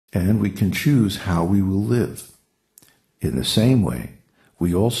and we can choose how we will live. In the same way,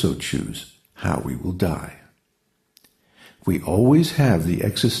 we also choose how we will die. We always have the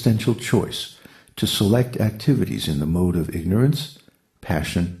existential choice to select activities in the mode of ignorance,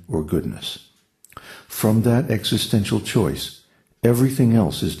 passion, or goodness. From that existential choice, everything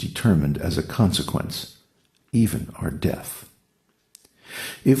else is determined as a consequence, even our death.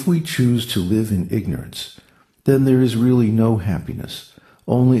 If we choose to live in ignorance, then there is really no happiness,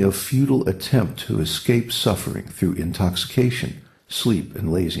 only a futile attempt to escape suffering through intoxication, sleep,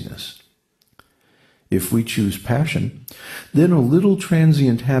 and laziness. If we choose passion, then a little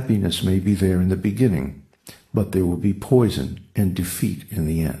transient happiness may be there in the beginning, but there will be poison and defeat in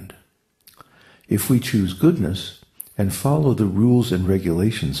the end. If we choose goodness and follow the rules and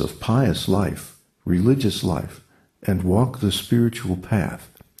regulations of pious life, religious life, and walk the spiritual path,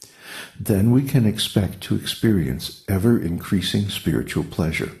 then we can expect to experience ever-increasing spiritual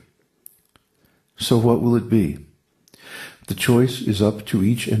pleasure. So what will it be? The choice is up to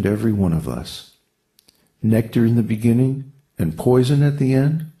each and every one of us. Nectar in the beginning and poison at the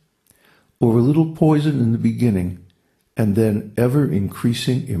end? Or a little poison in the beginning and then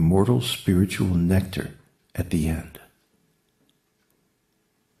ever-increasing immortal spiritual nectar at the end?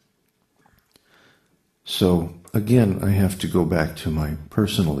 So, again, I have to go back to my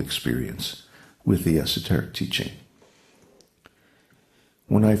personal experience with the esoteric teaching.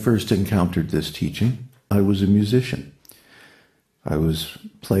 When I first encountered this teaching, I was a musician. I was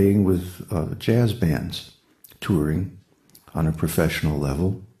playing with jazz bands, touring on a professional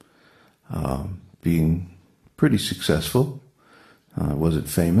level, being pretty successful. I wasn't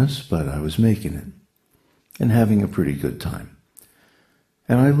famous, but I was making it and having a pretty good time.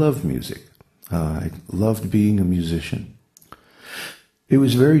 And I loved music. I loved being a musician. It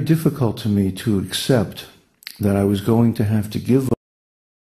was very difficult to me to accept that I was going to have to give